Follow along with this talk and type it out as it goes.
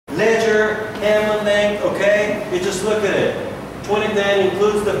You just look at it. 2010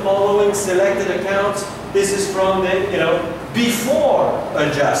 includes the following selected accounts. This is from the, before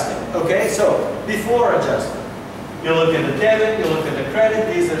adjusting. Okay, so before adjusting. You look at the debit, you look at the credit,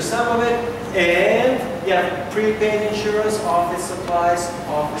 these are some of it. And you have prepaid insurance, office supplies,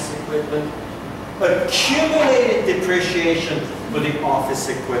 office equipment, accumulated depreciation for the office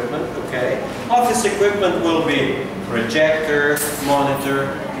equipment, okay? Office equipment will be projector, monitor,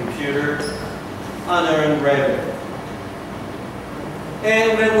 computer, unearned revenue.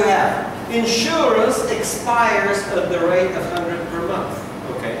 And then we have insurance expires at the rate of 100 per month,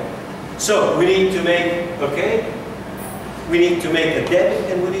 okay? So we need to make, we need to make a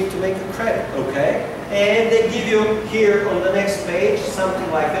debit and we need to make a credit, okay? And they give you here on the next page something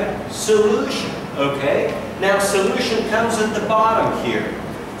like a solution, okay? Now solution comes at the bottom here.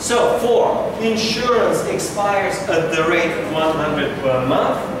 So for insurance expires at the rate of 100 per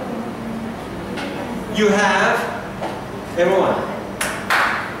month, you have, everyone,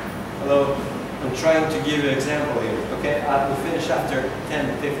 hello, I'm trying to give you an example here, okay? I will finish after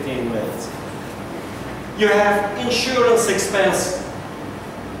 10-15 minutes. You have insurance expense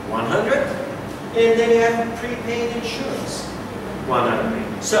 100, and then you have prepaid insurance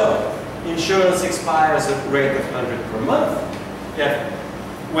 100. So insurance expires at the rate of 100 per month. Yeah.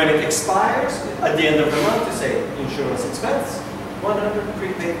 When it expires, at the end of the month, you say insurance expense 100,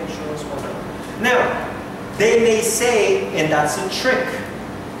 prepaid insurance 100. Now, they may say, and that's a trick,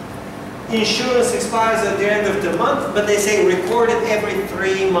 insurance expires at the end of the month, but they say recorded every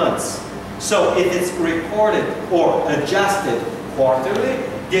 3 months. So if it's recorded or adjusted quarterly,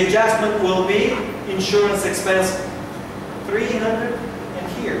 the adjustment will be insurance expense 300,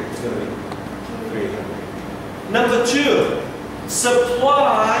 and here it's going to be 300. Number 2,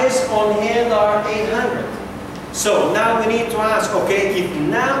 supplies on hand are 800. So now we need to ask, okay, if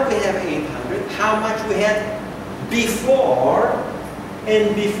now we have 800, how much we had before,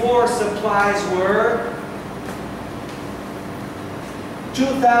 and before supplies were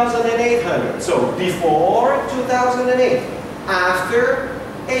 2,800. So before 2008, after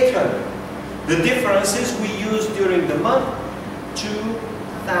 800. The difference is we use during the month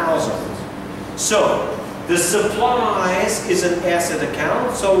 2,000. So the supplies is an asset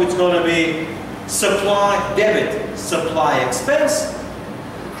account, so it's going to be supply debit, supply expense,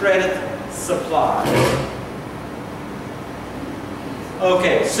 credit supply.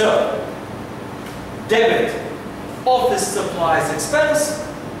 Okay, so debit, office supplies expense,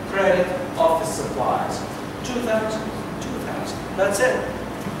 credit, office supplies. 2,000, 2,000. That's it.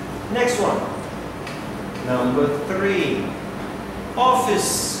 Next one. Number 3.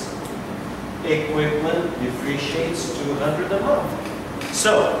 Office equipment depreciates 200 a month.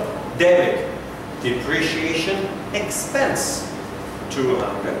 So, debit, depreciation expense,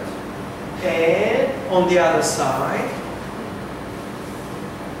 200. And on the other side,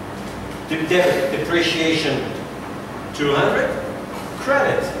 debit, depreciation 200,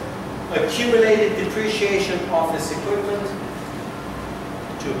 credit, accumulated depreciation office equipment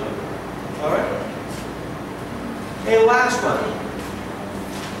 200. Alright? And last one,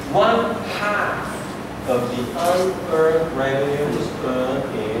 1/2 of the unearned revenue was earned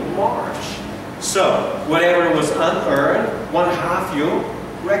in March. So whatever was unearned, 1/2 you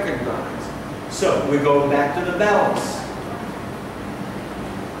recognize. So we go back to the balance.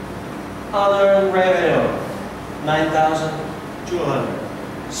 Unearned revenue 9,200.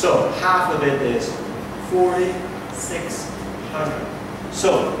 So half of it is 4,600.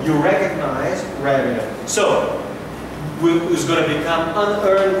 So you recognize revenue. So it's going to become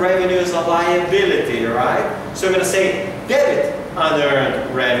unearned revenue as a liability, right? So we're going to say debit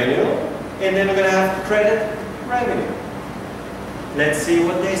unearned revenue, and then we're going to have credit revenue. Let's see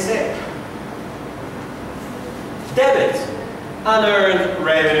what they say. Debit unearned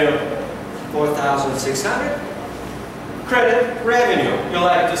revenue 4,600. Credit revenue, you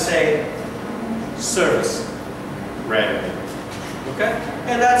like to say service revenue. Okay?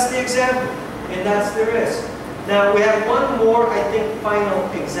 And that's the example. And that's the risk. Now we have one more, I think, final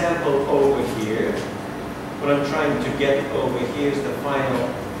example over here. What I'm trying to get over here is the final.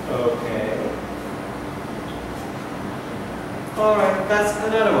 Okay. Alright, that's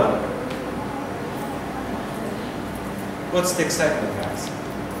another one. What's the excitement, guys?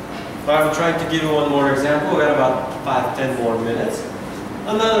 I'm trying to give you one more example. We got about 5-10 more minutes.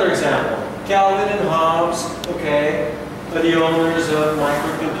 Another example. Calvin and Hobbes, okay, are the owners of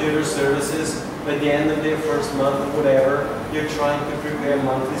microcomputer services. At the end of their first month or whatever, you're trying to prepare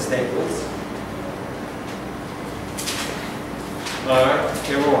monthly statements. Alright,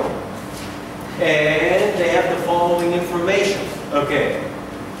 here we are. And they have the following information. Okay.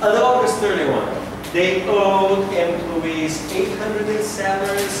 On August 31, they owed employees 800 in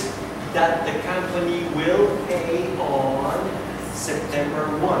salaries that the company will pay on September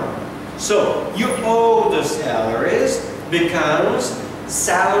 1. So you owe the salaries becomes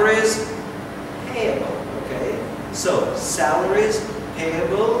salaries payable, okay? So salaries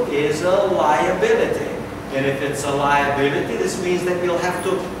payable is a liability. And if it's a liability, this means that you'll have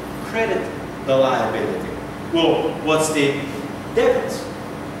to credit the liability. Well, what's the debit?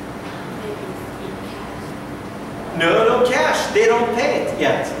 No cash. They don't pay it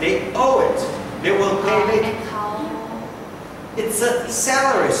yet. They owe it. They will pay it. It's a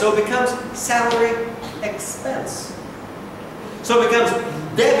salary, so it becomes salary expense. So it becomes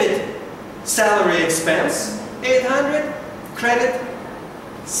debit salary expense, 800, credit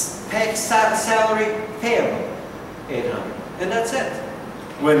salary payable, 800. And that's it.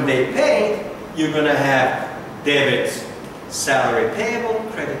 When they pay, you're going to have debit salary payable,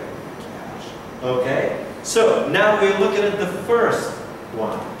 credit cash. Okay? So now we're looking at the first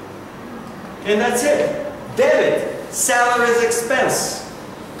one. And that's it. Debit salaries expense,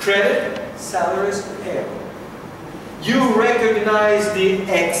 credit salaries payable. You recognize the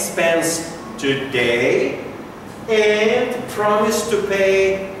expense today and promise to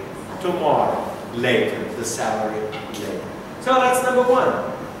pay tomorrow, later, the salary later. So that's number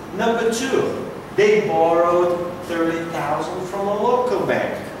one. Number two, they borrowed 30,000 from a local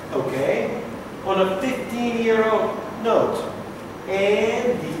bank, okay, on a 15-year note.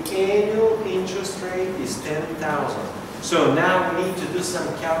 And the annual interest rate is 10,000. So now we need to do some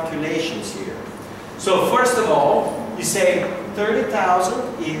calculations here. So first of all, you say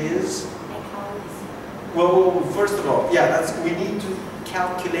 30,000 is, well, first of all, yeah, we need to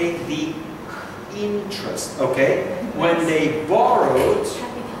calculate the interest, okay? When they borrowed,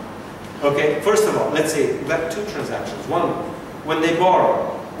 okay, first of all, let's say we've got two transactions. One, when they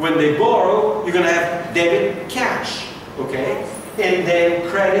borrow. When they borrow, you're going to have debit cash, okay? And then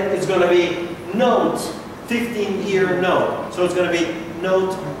credit is going to be note, 15-year note. So it's going to be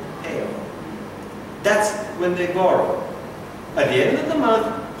note payable. That's when they borrow. At the end of the month,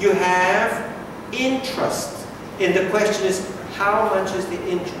 you have interest. And the question is, how much is the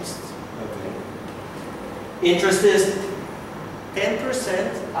interest? Okay. Interest is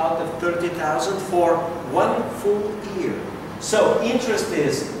 10% out of 30,000 for 1 full year. So interest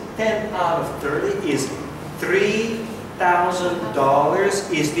is 10 out of 30 is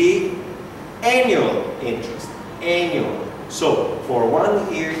 $3,000 is the annual interest. Annual. So for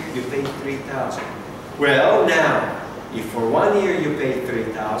 1 year you pay 3,000. Well, now if for 1 year you pay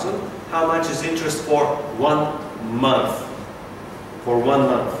 3,000, how much is interest for 1 month? For 1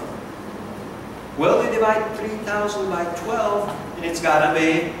 month. Well, you divide 3,000 by 12, and it's got to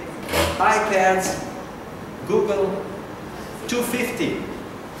be iPads, Google, 250.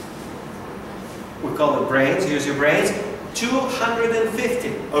 We call it brains. Here's your brains.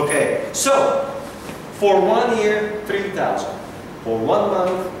 250. Okay. So for 1 year, 3,000. For 1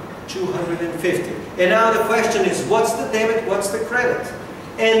 month, 250. And now the question is, what's the debit? What's the credit?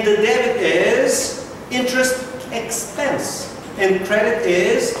 And the debit is interest expense. And credit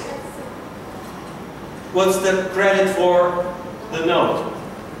is, what's the credit for the note?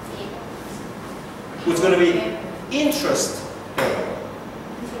 What's going to be interest payable.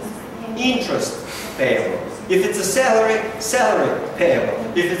 Interest payable. If it's a salary, salary payable.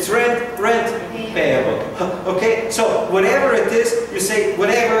 If it's rent, rent payable. Okay, so whatever it is, you say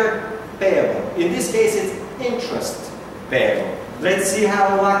whatever payable. In this case, it's interest payable. Let's see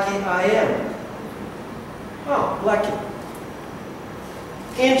how lucky I am. Oh, lucky.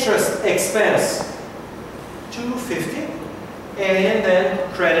 Interest expense, 250, and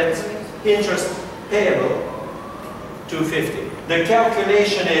then credit interest payable, 250. The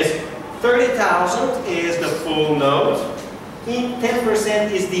calculation is 30,000 is the full note,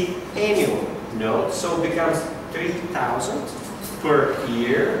 10% is the annual note, so it becomes 3,000 per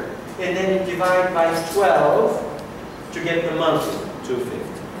year, and then you divide by 12 to get the monthly,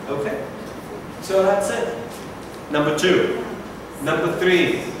 250. Okay? So that's it. Number two. Number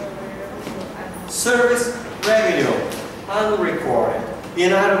three, service revenue, unrecorded.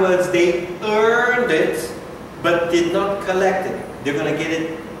 In other words, they earned it, but did not collect it. They're going to get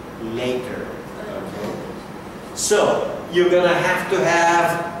it later. Okay? So, you're going to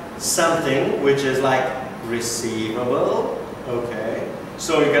have something which is like receivable. Okay?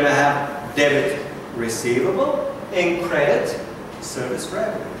 So, you're going to have debit receivable and credit service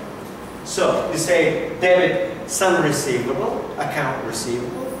revenue. So, you say debit some receivable, account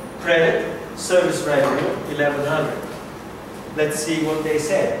receivable, credit service revenue 1,100. Let's see what they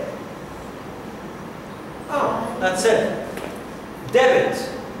say. Oh, that's it. Debit,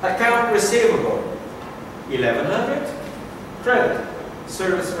 account receivable, 1100. Credit.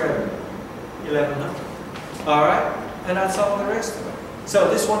 Service revenue. 1100. All right? And that's all the rest of it. So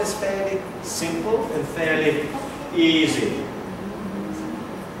this one is fairly simple and fairly easy.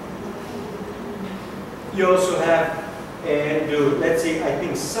 You also have, and do, let's see, I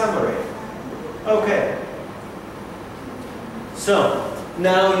think summary. Okay. So,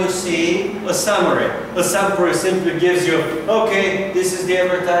 now you see a summary. A summary simply gives you, okay, this is the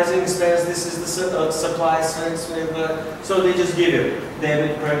advertising expense, this is the supply expense. So they just give you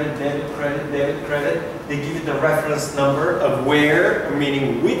debit, credit, debit, credit, debit, credit. They give you the reference number of where,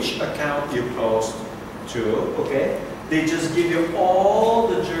 meaning which account you post to, okay? They just give you all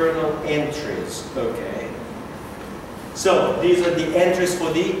the journal entries, okay? So these are the entries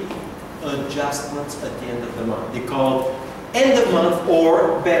for the adjustments at the end of the month. They call end of month,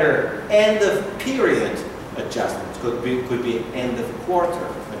 or better, end of period adjustments. Could be end of quarter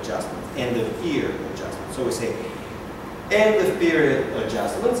adjustments, end of year adjustments. So we say end of period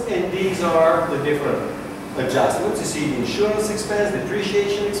adjustments, and these are the different adjustments. You see the insurance expense,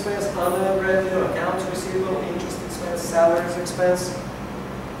 depreciation expense, unearned revenue, accounts receivable, interest expense, salaries expense.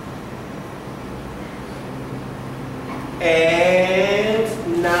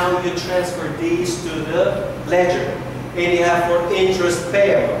 And now you transfer these to the ledger. And you have for interest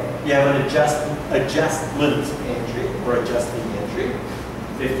payable, you have an adjustment entry, or adjusting entry,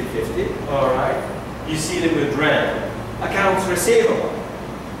 50/50, all right. You see them with red. Accounts receivable,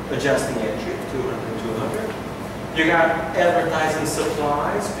 adjusting entry, 200. You got advertising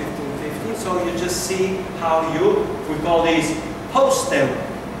supplies, 15/50. So you just see how we call these post them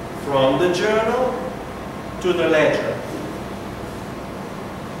from the journal to the ledger.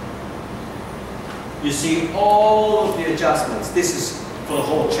 You see all of the adjustments. This is for the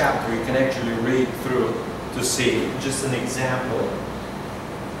whole chapter. You can actually read through to see just an example.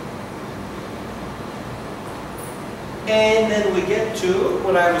 And then we get to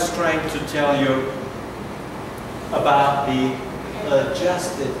what I was trying to tell you about the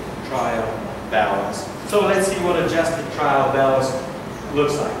adjusted trial balance. So let's see what adjusted trial balance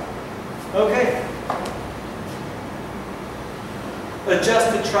looks like. Okay.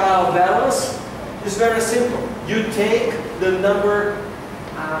 Adjusted trial balance is very simple. You take the number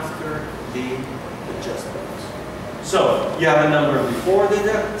after the adjustments. So you have a number before the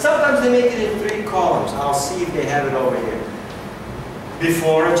sometimes they make it in 3 columns. I'll see if they have it over here.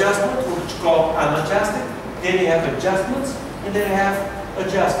 Before adjustment, which is called unadjusted. Then you have adjustments, and then you have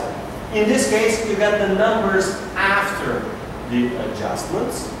adjusted. In this case, you got the numbers after the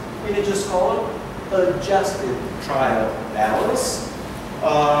adjustments, and you just call it adjusted trial balance.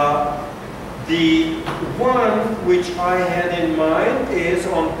 The one which I had in mind is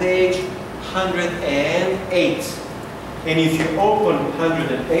on page 108. And if you open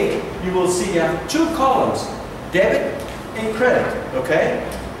 108, you will see you have 2 columns, debit and credit, okay?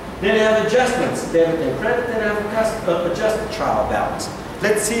 Then you have adjustments, debit and credit, then you have adjusted trial balance.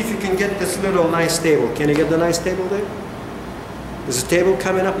 Let's see if you can get this little nice table. Can you get the nice table there? Is the table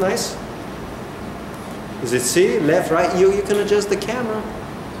coming up nice? Does it see? Left, right? You can adjust the camera.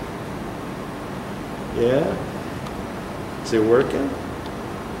 Yeah? Is it working?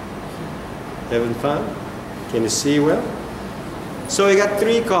 Having fun? Can you see well? So you got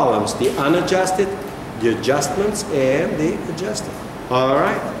 3 columns, the unadjusted, the adjustments, and the adjusted. All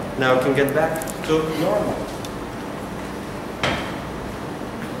right, now we can get back to normal.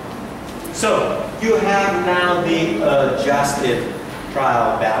 So you have now the adjusted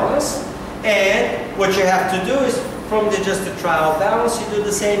trial balance, and what you have to do is from the adjusted trial balance, you do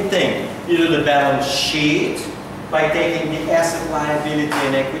the same thing. You do the balance sheet by taking the asset, liability,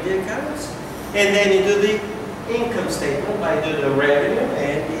 and equity accounts. And then you do the income statement by doing the revenue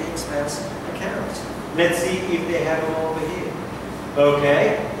and the expense accounts. Let's see if they have them over here.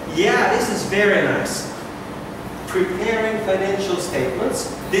 Okay? Yeah, this is very nice. Preparing financial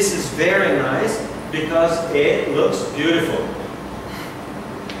statements. This is very nice because it looks beautiful.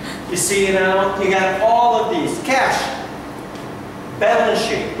 You see now, you got all of these. Cash, balance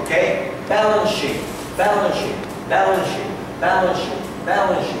sheet, okay? Balance sheet, balance sheet, balance sheet, balance sheet,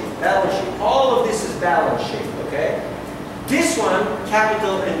 balance sheet, balance sheet. All of this is balance sheet, okay? This one,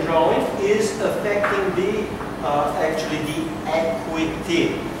 capital and drawing, is affecting the, actually the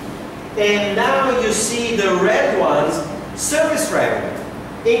equity. And now you see the red ones, service revenue,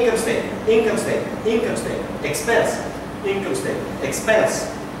 income statement, income statement, income statement, expense, income statement, expense,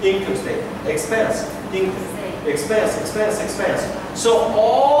 income statement, expense, expense, expense, expense. So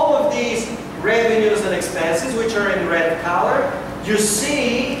all of these revenues and expenses, which are in red color, you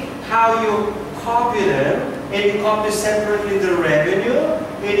see how you copy them, and you copy separately the revenue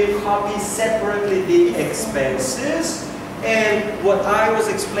and you copy separately the expenses. And what I was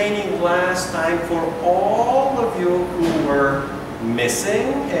explaining last time for all of you who were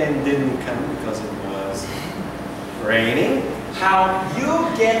missing and didn't come because it was raining, how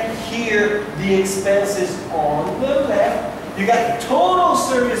you get here the expenses on the left. You got total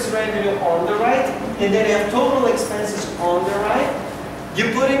service revenue on the right, and then you have total expenses on the right.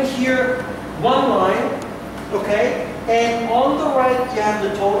 You put in here one line, okay? And on the right, you have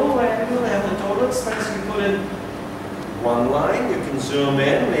the total revenue, you have the total expense. You put in one line, you can zoom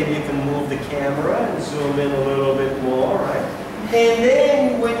in, maybe you can move the camera and zoom in a little bit more, right? And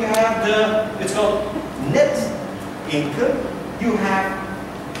then when you have the, it's called net income, you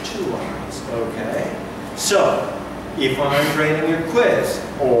have two lines, okay? So, if I'm grading your quiz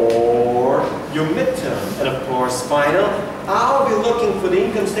or your midterm, and of course final, I'll be looking for the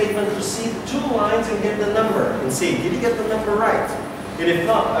income statement to see the two lines and get the number and see, did you get the number right? And if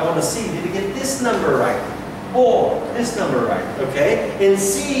not, I want to see, did you get this number right? Or this number right, okay? And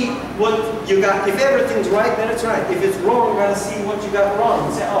see what you got. If everything's right, then it's right. If it's wrong, you gotta see what you got wrong.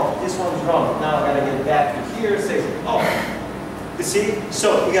 And say, oh, this one's wrong. Now I gotta get back to here and say, oh. You see?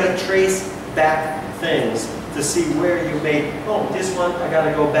 So you gotta trace back things to see where you made, oh, this one, I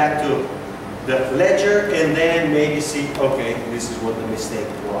gotta go back to the ledger and then maybe see, okay, this is what the mistake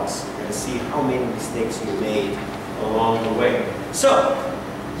was. You're gonna see how many mistakes you made along the way. So,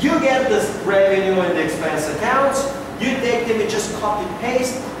 you get this revenue and the expense accounts, you take them and just copy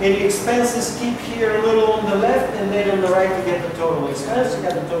paste, and the expenses keep here a little on the left, and then on the right you get the total expense, you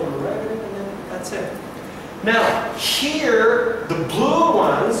get the total revenue, and then that's it. Now, here, the blue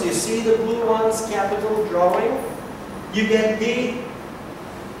ones, you see the blue ones, capital drawing, you get the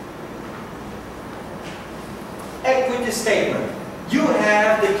equity statement. You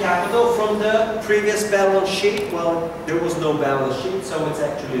have the capital from the previous balance sheet. Well, there was no balance sheet, so it's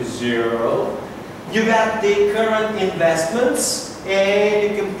actually zero. You got the current investments, and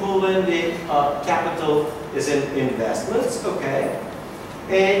you can pull in the capital is in investments, okay?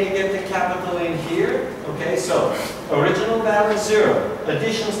 And you get the capital in here, okay? So, original balance 0,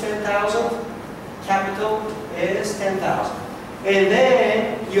 additions 10,000, capital is 10,000. And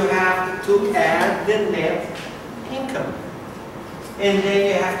then you have to add the net income. And then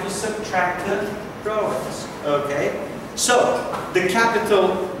you have to subtract the drawings, okay? So, the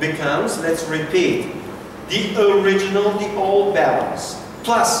capital becomes, let's repeat, the original, the old balance,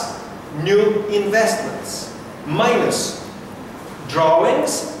 plus new investments, minus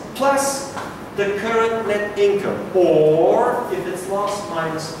drawings, plus the current net income, or if it's loss,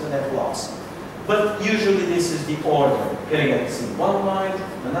 minus the net loss. But usually this is the order. You're going to see one line,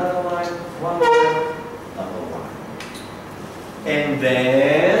 another line, one line, another line. And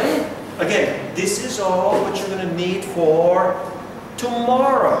then, again, this is all what you're going to need for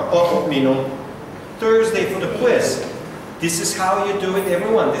tomorrow, or, you know, Thursday for the quiz. This is how you do it,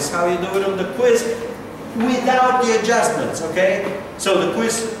 everyone. This is how you do it on the quiz without the adjustments, okay? So the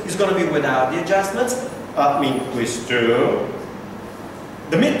quiz is going to be without the adjustments. Quiz 2.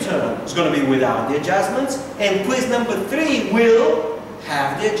 The midterm is going to be without the adjustments. And quiz number 3 will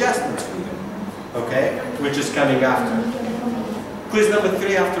have the adjustments for you, okay? Which is coming after. Quiz number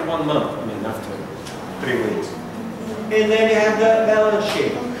 3 after 1 month, after 3 weeks. And then you have the balance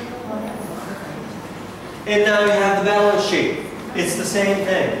sheet. And now you have the balance sheet. It's the same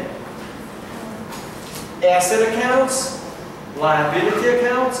thing. Asset accounts, liability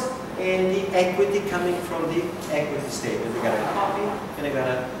accounts, and the equity coming from the equity statement. You gotta copy, and you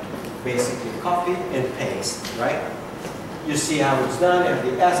gotta basically copy and paste, right? You see how it's done. You have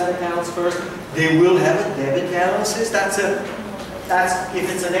the asset accounts first. They will have a debit balances. That's if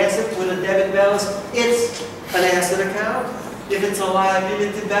it's an asset with a debit balance, it's an asset account. If it's a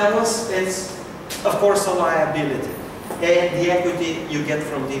liability balance, it's of course a liability. And the equity you get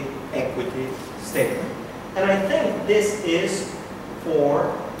from the equity statement. And I think this is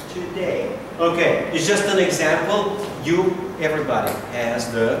for today. Okay, it's just an example. Everybody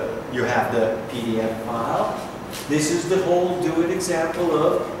has you have the PDF file. This is the whole do it example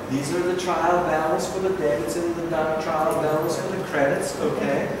of, these are the trial balance for the debits and the trial balance for the credits,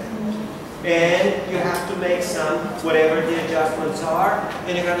 okay? And you have to make some, whatever the adjustments are,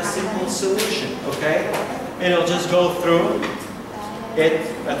 and you got a simple solution, okay? And you'll just go through it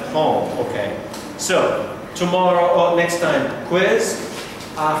at home, okay? So, tomorrow, or next time, quiz.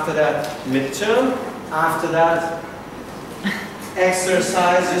 After that, midterm. After that,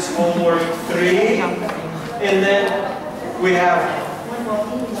 exercises, homework 3. And then we have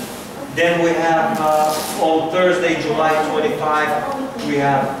on Thursday, July 25, we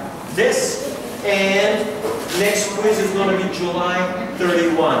have this. And Next quiz is going to be July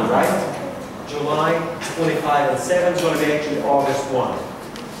 31, right? July 25 and 7 is going to be actually August 1.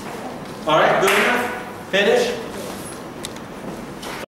 All right, good enough? Finish?